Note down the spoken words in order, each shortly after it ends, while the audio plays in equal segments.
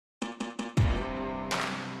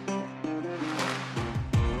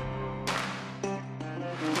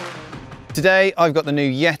Today I've got the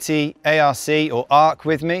new Yeti ARC or ARC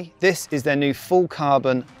with me. This is their new full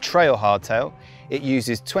carbon trail hardtail. It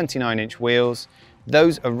uses 29-inch wheels.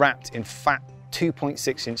 Those are wrapped in fat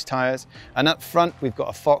 2.6-inch tyres, and up front we've got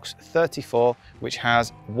a Fox 34 which has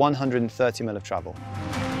 130 mil of travel.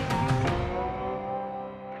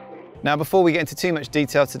 Now, before we get into too much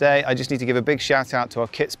detail today, I just need to give a big shout out to our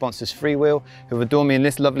kit sponsors Freewheel, who have adorned me in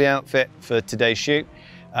this lovely outfit for today's shoot.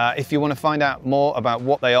 If you want to find out more about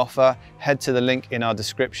what they offer, head to the link in our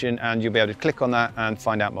description and you'll be able to click on that and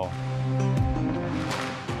find out more.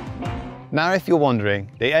 Now, if you're wondering,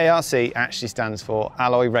 the ARC actually stands for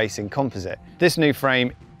Alloy Racing Composite. This new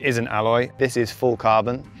frame isn't alloy, this is full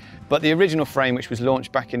carbon, but the original frame, which was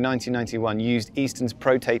launched back in 1991, used Easton's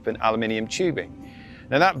Pro-Tape aluminium tubing.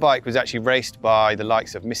 Now, that bike was actually raced by the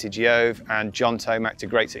likes of Missy Giove and John Tomac to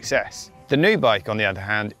great success. The new bike, on the other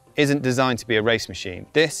hand, isn't designed to be a race machine.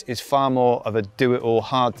 This is far more of a do-it-all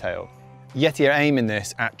hardtail. Yeti are aiming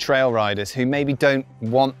this at trail riders who maybe don't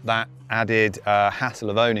want that added hassle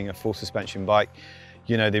of owning a full suspension bike,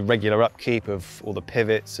 you know, the regular upkeep of all the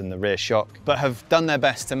pivots and the rear shock, but have done their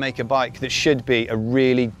best to make a bike that should be a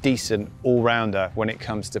really decent all-rounder when it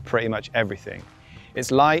comes to pretty much everything.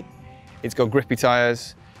 It's light, it's got grippy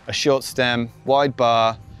tyres, a short stem, wide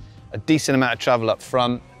bar, a decent amount of travel up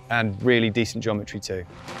front, and really decent geometry too.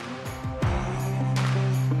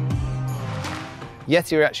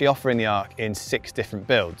 Yeti are actually offering the ARC in 6 different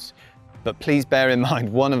builds, but please bear in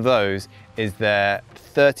mind one of those is their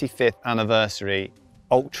 35th anniversary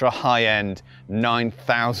ultra high-end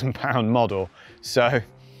 £9,000 model. So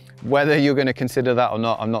whether you're going to consider that or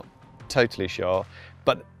not, I'm not totally sure.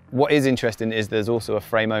 But what is interesting is there's also a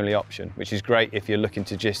frame-only option, which is great if you're looking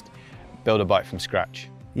to just build a bike from scratch.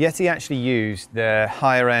 Yeti actually use their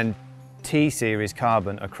higher-end T-Series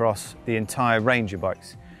carbon across the entire range of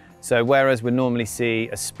bikes. So whereas we normally see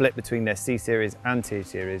a split between their C-Series and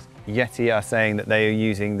T-Series, Yeti are saying that they are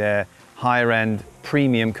using their higher-end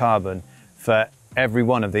premium carbon for every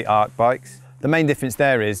one of the ARC bikes. The main difference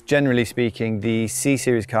there is, generally speaking, the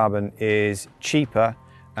C-Series carbon is cheaper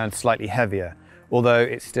and slightly heavier, although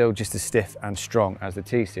it's still just as stiff and strong as the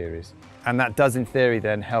T-Series. And that does, in theory,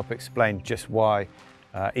 then help explain just why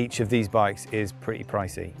each of these bikes is pretty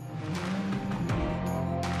pricey.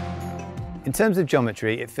 In terms of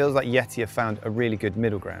geometry, it feels like Yeti have found a really good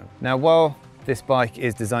middle ground. Now, while this bike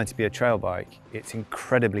is designed to be a trail bike, it's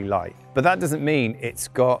incredibly light, but that doesn't mean it's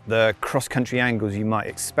got the cross-country angles you might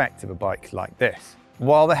expect of a bike like this.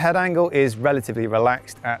 While the head angle is relatively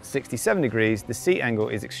relaxed at 67 degrees, the seat angle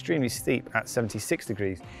is extremely steep at 76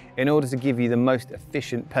 degrees in order to give you the most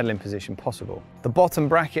efficient pedaling position possible. The bottom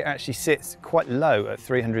bracket actually sits quite low at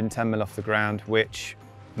 310 mil off the ground, which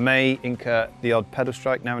may incur the odd pedal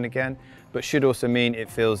strike now and again, but should also mean it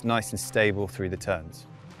feels nice and stable through the turns.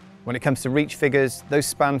 When it comes to reach figures, those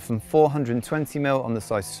span from 420 mil on the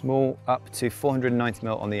size small up to 490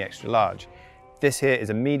 mil on the extra large. This here is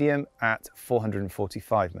a medium at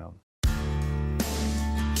 445 mil.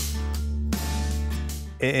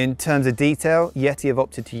 In terms of detail, Yeti have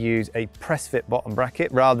opted to use a press fit bottom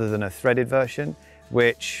bracket rather than a threaded version,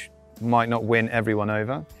 which might not win everyone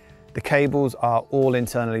over. The cables are all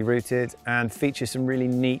internally routed and feature some really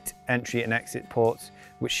neat entry and exit ports,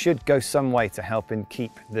 which should go some way to helping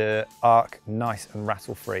keep the ARC nice and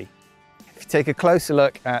rattle-free. If you take a closer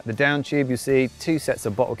look at the down tube, you'll see 2 sets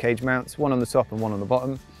of bottle cage mounts, one on the top and one on the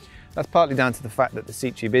bottom. That's partly down to the fact that the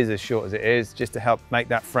seat tube is as short as it is, just to help make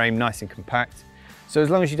that frame nice and compact. So as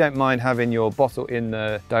long as you don't mind having your bottle in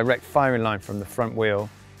the direct firing line from the front wheel,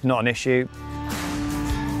 not an issue.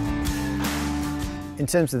 In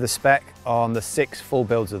terms of the spec, on the 6 full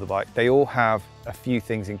builds of the bike, they all have a few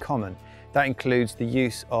things in common. That includes the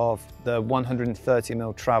use of the 130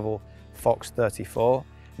 mil travel Fox 34.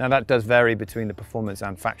 Now, that does vary between the performance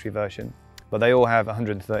and factory version, but they all have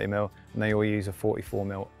 130 mil and they all use a 44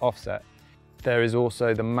 mil offset. There is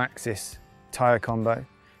also the Maxxis tyre combo.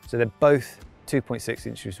 So they're both 2.6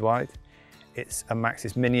 inches wide. It's a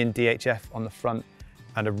Maxxis Minion DHF on the front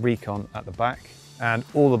and a Recon at the back. And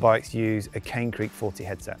all the bikes use a Cane Creek 40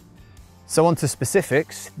 headset. So on to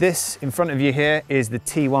specifics. This in front of you here is the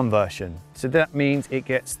T1 version. So that means it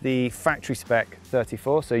gets the factory spec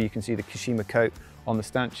 34, so you can see the Kashima coat on the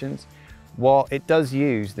stanchions, while it does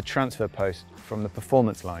use the transfer post from the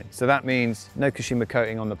performance line. So that means no Kashima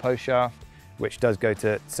coating on the post shaft, which does go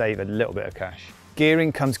to save a little bit of cash.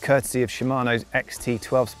 Gearing comes courtesy of Shimano's XT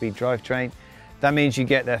 12-speed drivetrain. That means you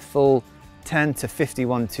get their full 10 to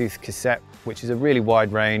 51 tooth cassette, which is a really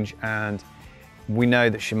wide range, and we know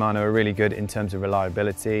that Shimano are really good in terms of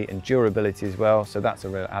reliability and durability as well, so that's a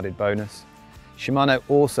real added bonus. Shimano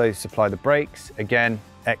also supply the brakes, again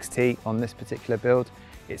XT on this particular build.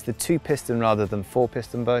 It's the 2-piston rather than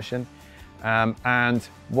 4-piston version. And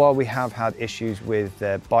while we have had issues with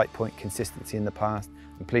their bike point consistency in the past,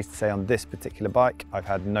 I'm pleased to say on this particular bike, I've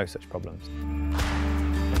had no such problems.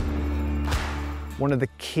 One of the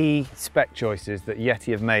key spec choices that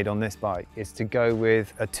Yeti have made on this bike is to go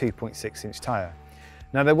with a 2.6-inch tyre.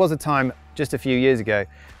 Now, there was a time just a few years ago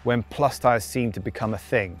when plus tyres seemed to become a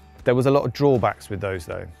thing. There was a lot of drawbacks with those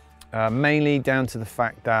though, mainly down to the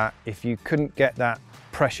fact that if you couldn't get that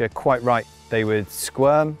pressure quite right, they would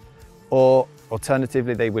squirm, or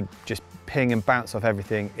alternatively, they would just ping and bounce off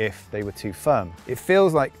everything if they were too firm. It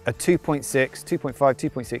feels like a 2.6, 2.5,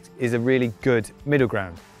 2.6 is a really good middle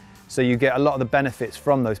ground. So you get a lot of the benefits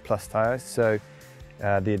from those plus tyres. So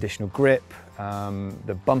the additional grip,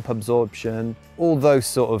 the bump absorption, all those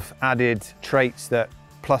sort of added traits that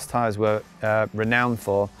plus tyres were renowned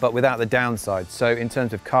for, but without the downside. So in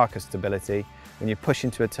terms of carcass stability, when you push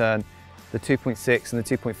into a turn, the 2.6 and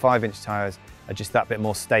the 2.5-inch tyres are just that bit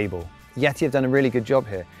more stable. Yeti have done a really good job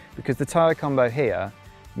here because the tyre combo here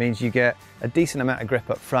means you get a decent amount of grip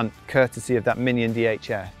up front, courtesy of that Minion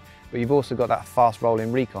DHF, but you've also got that fast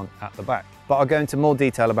rolling recon at the back. But I'll go into more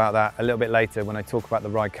detail about that a little bit later when I talk about the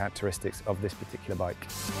ride characteristics of this particular bike.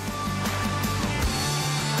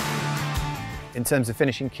 In terms of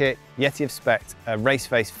finishing kit, Yeti have spec'd a race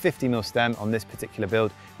face 50mm stem on this particular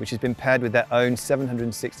build, which has been paired with their own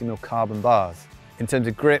 760mm carbon bars. In terms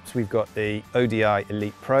of grips, we've got the ODI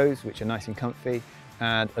Elite Pros, which are nice and comfy,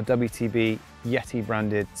 and a WTB Yeti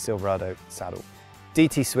branded Silverado saddle.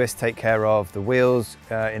 DT Swiss take care of the wheels.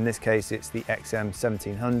 In this case, it's the XM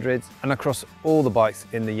 1700s. And across all the bikes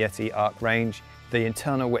in the Yeti ARC range, the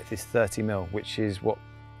internal width is 30mm, which is what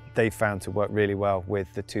they've found to work really well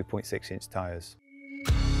with the 2.6-inch tyres.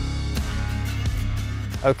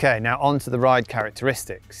 Okay, now on to the ride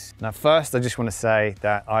characteristics. Now first, I just want to say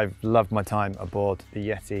that I've loved my time aboard the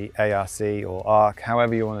Yeti ARC or ARC,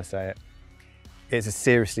 however you want to say it. It's a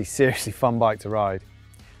seriously fun bike to ride.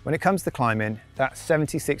 When it comes to climbing, that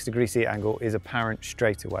 76-degree seat angle is apparent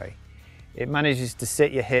straight away. It manages to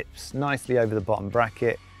sit your hips nicely over the bottom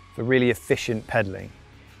bracket for really efficient pedaling.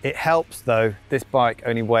 It helps though, this bike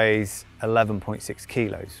only weighs 11.6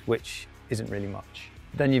 kilos, which isn't really much.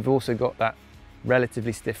 Then you've also got that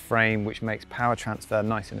relatively stiff frame, which makes power transfer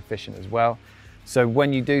nice and efficient as well. So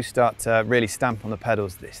when you do start to really stamp on the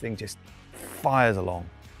pedals, this thing just fires along,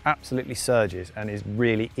 absolutely surges and is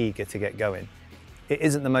really eager to get going. It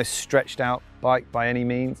isn't the most stretched out bike by any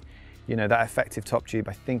means. You know, that effective top tube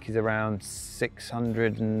I think is around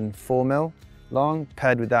 604mm long,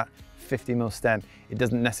 paired with that 50mm stem. It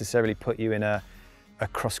doesn't necessarily put you in a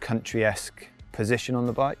cross-country-esque position on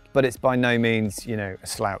the bike, but it's by no means, you know, a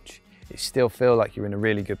slouch. You still feel like you're in a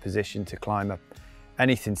really good position to climb up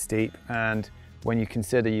anything steep, and when you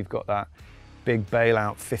consider you've got that big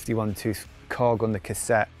bailout 51-tooth cog on the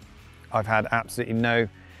cassette, I've had absolutely no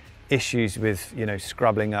issues with, you know,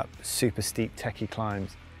 scrubbling up super steep techie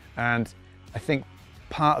climbs. And I think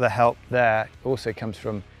part of the help there also comes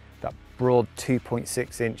from that broad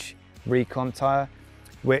 2.6-inch recon tyre,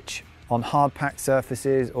 which on hard packed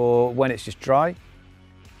surfaces or when it's just dry,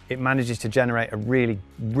 it manages to generate a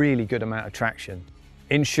really good amount of traction.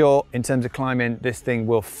 In short, in terms of climbing, this thing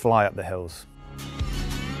will fly up the hills.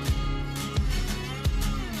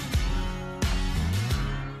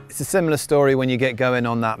 It's a similar story when you get going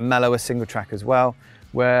on that mellower single track as well,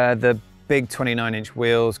 where the big 29-inch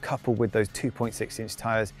wheels coupled with those 2.6-inch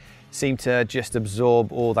tyres seem to just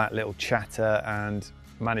absorb all that little chatter and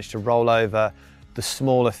manage to roll over the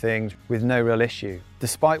smaller things with no real issue.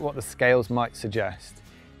 Despite what the scales might suggest,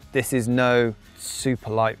 this is no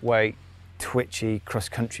super lightweight, twitchy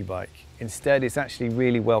cross-country bike. Instead, it's actually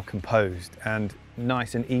really well composed and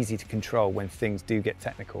nice and easy to control when things do get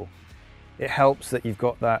technical. It helps that you've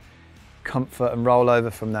got that comfort and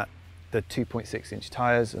rollover from the 2.6-inch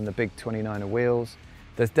tyres and the big 29er wheels.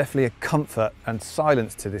 There's definitely a comfort and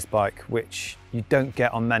silence to this bike, which you don't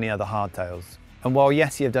get on many other hardtails. And while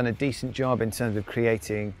Yeti have done a decent job in terms of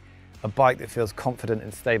creating a bike that feels confident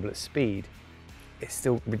and stable at speed, it's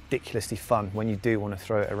still ridiculously fun when you do want to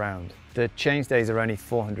throw it around. The change days are only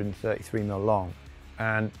 433mm long,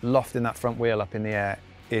 and lofting that front wheel up in the air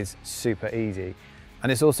is super easy.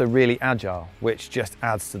 And it's also really agile, which just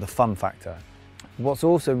adds to the fun factor. What's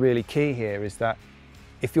also really key here is that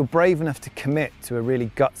if you're brave enough to commit to a really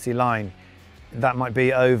gutsy line, that might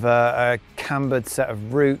be over a cambered set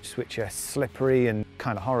of routes which are slippery and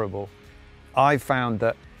kind of horrible, I've found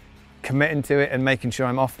that committing to it and making sure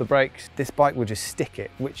I'm off the brakes, this bike will just stick it,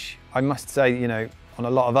 which I must say, you know, on a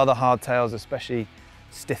lot of other hardtails, especially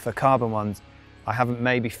stiffer carbon ones, I haven't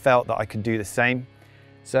maybe felt that I could do the same.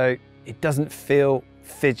 So it doesn't feel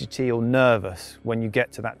fidgety or nervous when you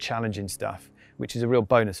get to that challenging stuff, which is a real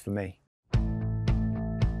bonus for me.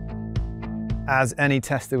 As any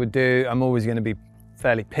tester would do, I'm always going to be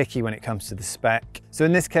fairly picky when it comes to the spec. So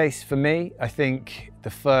in this case, for me, I think the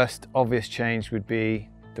first obvious change would be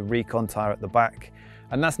the recon tyre at the back.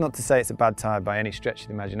 And that's not to say it's a bad tyre by any stretch of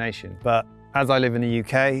the imagination, but as I live in the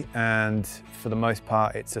UK, and for the most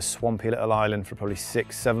part, it's a swampy little island for probably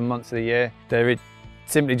 6-7 months of the year, there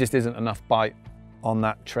simply just isn't enough bite on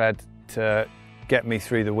that tread to get me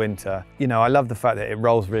through the winter. You know, I love the fact that it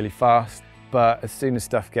rolls really fast, but as soon as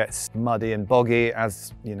stuff gets muddy and boggy,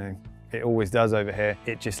 as you know, it always does over here,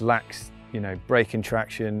 it just lacks, you know, braking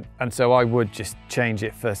traction. And so I would just change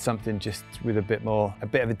it for something just with a bit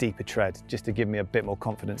of a deeper tread, just to give me a bit more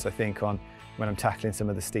confidence, I think, on when I'm tackling some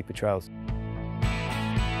of the steeper trails.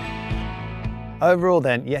 Overall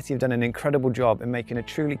then, Yeti have done an incredible job in making a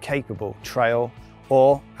truly capable trail,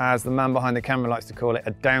 or as the man behind the camera likes to call it,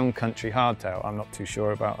 a down-country hardtail. I'm not too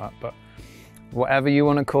sure about that, but whatever you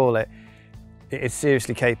want to call it, it is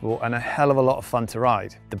seriously capable and a hell of a lot of fun to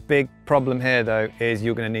ride. The big problem here though is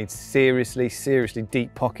you're going to need seriously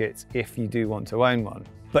deep pockets if you do want to own one.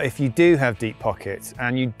 But if you do have deep pockets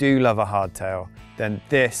and you do love a hardtail, then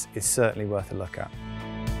this is certainly worth a look at.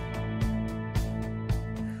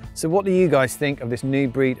 So what do you guys think of this new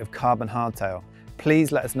breed of carbon hardtail?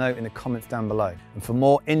 Please let us know in the comments down below. And for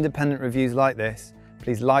more independent reviews like this,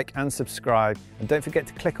 please like and subscribe, and don't forget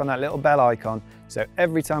to click on that little bell icon so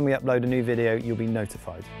every time we upload a new video, you'll be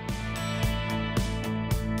notified.